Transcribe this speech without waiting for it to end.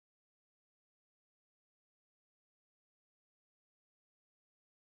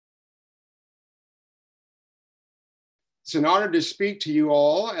It's an honor to speak to you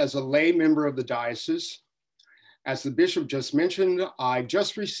all as a lay member of the diocese. As the bishop just mentioned, I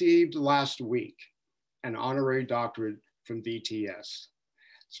just received last week an honorary doctorate from VTS,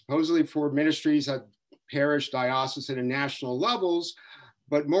 supposedly for ministries at parish, diocesan, and national levels,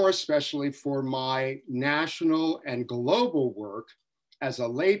 but more especially for my national and global work as a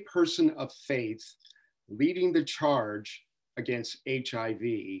lay person of faith, leading the charge against HIV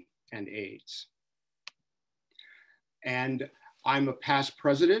and AIDS. And I'm a past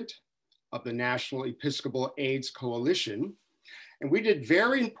president of the National Episcopal AIDS Coalition. And we did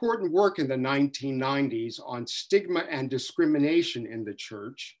very important work in the 1990s on stigma and discrimination in the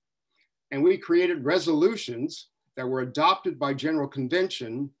church. And we created resolutions that were adopted by General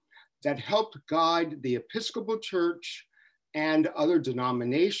Convention that helped guide the Episcopal Church and other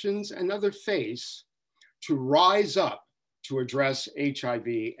denominations and other faiths to rise up to address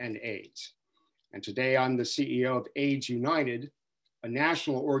HIV and AIDS. And today I'm the CEO of AIDS United, a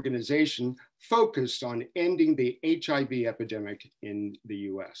national organization focused on ending the HIV epidemic in the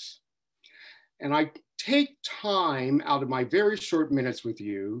US. And I take time out of my very short minutes with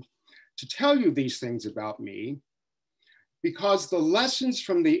you to tell you these things about me because the lessons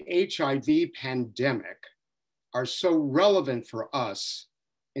from the HIV pandemic are so relevant for us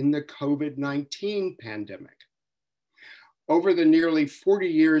in the COVID-19 pandemic. Over the nearly 40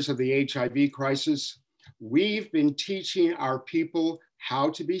 years of the HIV crisis, we've been teaching our people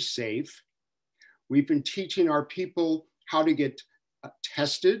how to be safe. We've been teaching our people how to get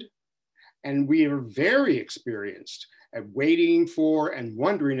tested. And we are very experienced at waiting for and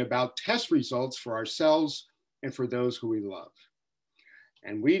wondering about test results for ourselves and for those who we love.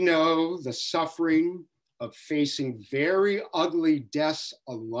 And we know the suffering of facing very ugly deaths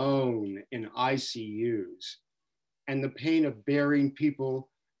alone in ICUs and the pain of burying people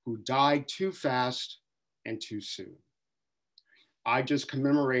who died too fast and too soon. I just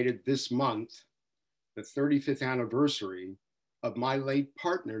commemorated this month the 35th anniversary of my late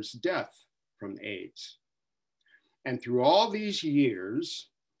partner's death from AIDS. And through all these years,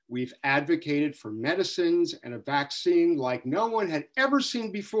 we've advocated for medicines and a vaccine like no one had ever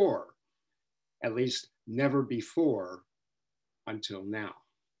seen before, at least never before until now.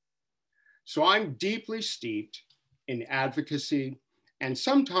 So I'm deeply steeped in advocacy, and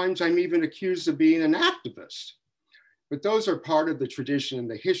sometimes I'm even accused of being an activist. But those are part of the tradition and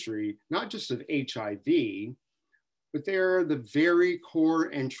the history, not just of HIV, but they're the very core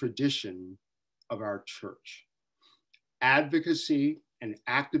and tradition of our church. Advocacy and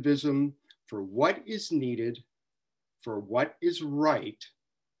activism for what is needed, for what is right,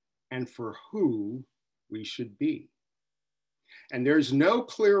 and for who we should be. And there's no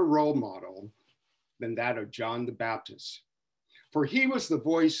clearer role model than that of John the Baptist. For he was the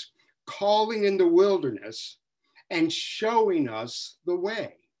voice calling in the wilderness and showing us the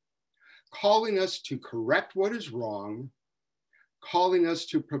way, calling us to correct what is wrong, calling us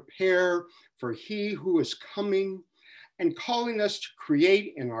to prepare for he who is coming, and calling us to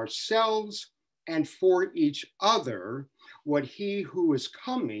create in ourselves and for each other what he who is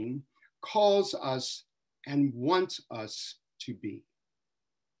coming calls us and wants us to be.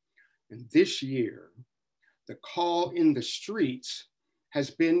 And this year, the call in the streets has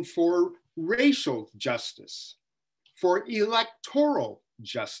been for racial justice, for electoral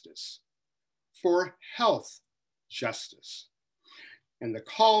justice, for health justice. And the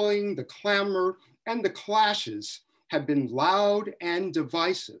calling, the clamor, and the clashes have been loud and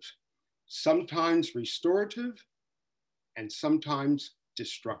divisive, sometimes restorative and sometimes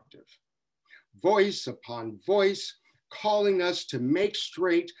destructive. Voice upon voice, calling us to make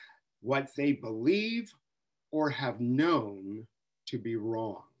straight what they believe or have known to be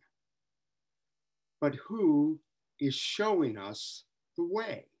wrong. But who is showing us the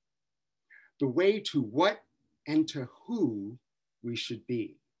way? The way to what and to who we should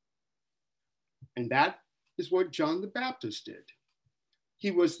be. And that is what John the Baptist did. He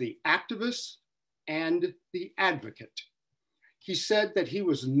was the activist and the advocate. He said that he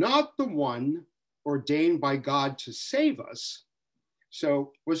was not the one ordained by God to save us.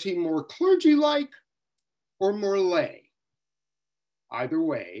 So was he more clergy-like or more lay? Either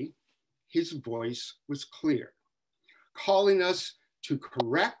way, his voice was clear, calling us to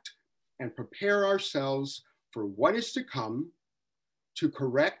correct and prepare ourselves for what is to come, to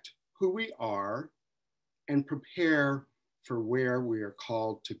correct who we are, and prepare for where we are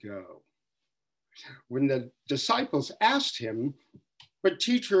called to go. When the disciples asked him, "But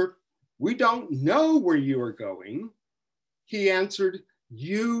teacher, we don't know where you are going," he answered,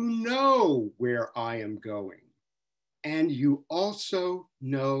 "You know where I am going, and you also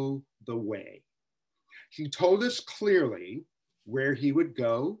know the way." He told us clearly where he would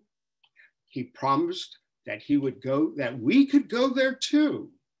go. He promised that he would go, that we could go there too.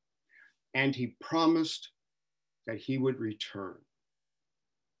 And he promised that he would return.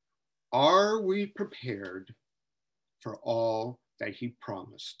 Are we prepared for all that he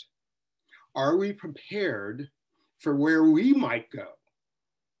promised? Are we prepared for where we might go?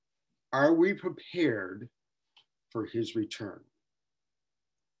 Are we prepared for his return?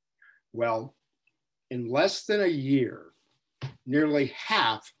 Well, in less than a year, nearly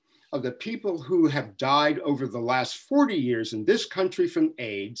half of the people who have died over the last 40 years in this country from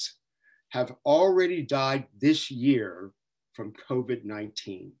AIDS have already died this year from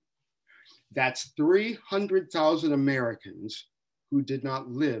COVID-19. That's 300,000 Americans who did not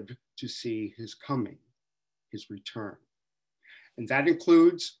live to see his coming, his return. And that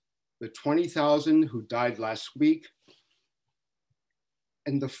includes the 20,000 who died last week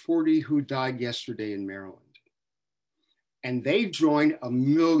and the 40 who died yesterday in Maryland. And they join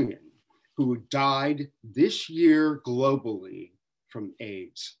 1 million who died this year globally from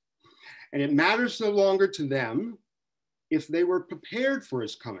AIDS. And it matters no longer to them if they were prepared for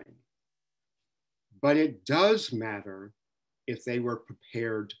his coming, but it does matter if they were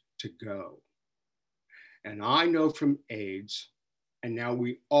prepared to go. And I know from AIDS, and now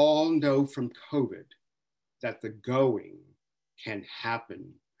we all know from COVID, that the going can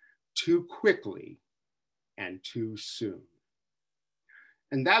happen too quickly and too soon.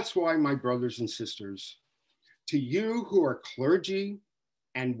 And that's why, my brothers and sisters, to you who are clergy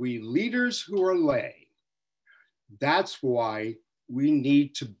and we leaders who are lay, that's why we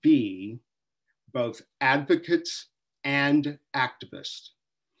need to be both advocates and activists.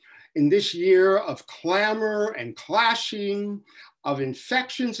 In this year of clamor and clashing, of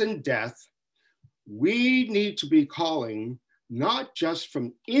infections and death, we need to be calling not just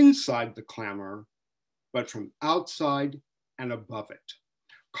from inside the clamor, but from outside and above it,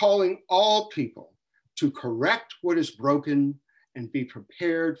 calling all people to correct what is broken and be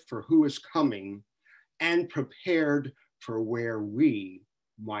prepared for who is coming and prepared for where we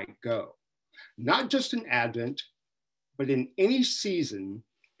might go. Not just in Advent, but in any season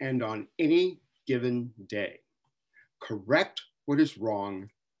and on any given day. Correct what is wrong,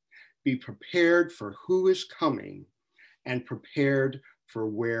 be prepared for who is coming, and prepared for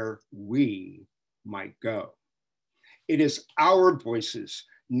where we might go. It is our voices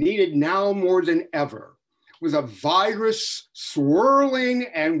needed now more than ever, with a virus swirling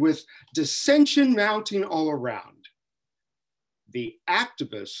and with dissension mounting all around. The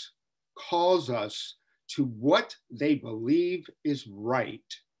activists calls us to what they believe is right,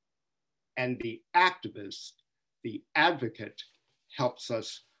 and the activist, the advocate, helps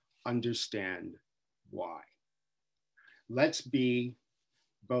us understand why. Let's be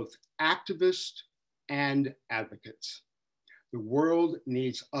both activists and advocates. The world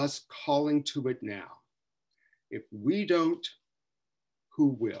needs us calling to it now. If we don't,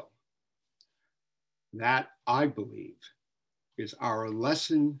 who will? That, I believe, is our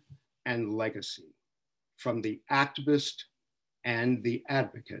lesson and legacy from the activist and the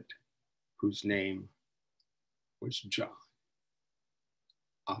advocate whose name was John.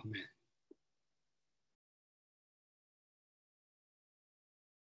 Amen.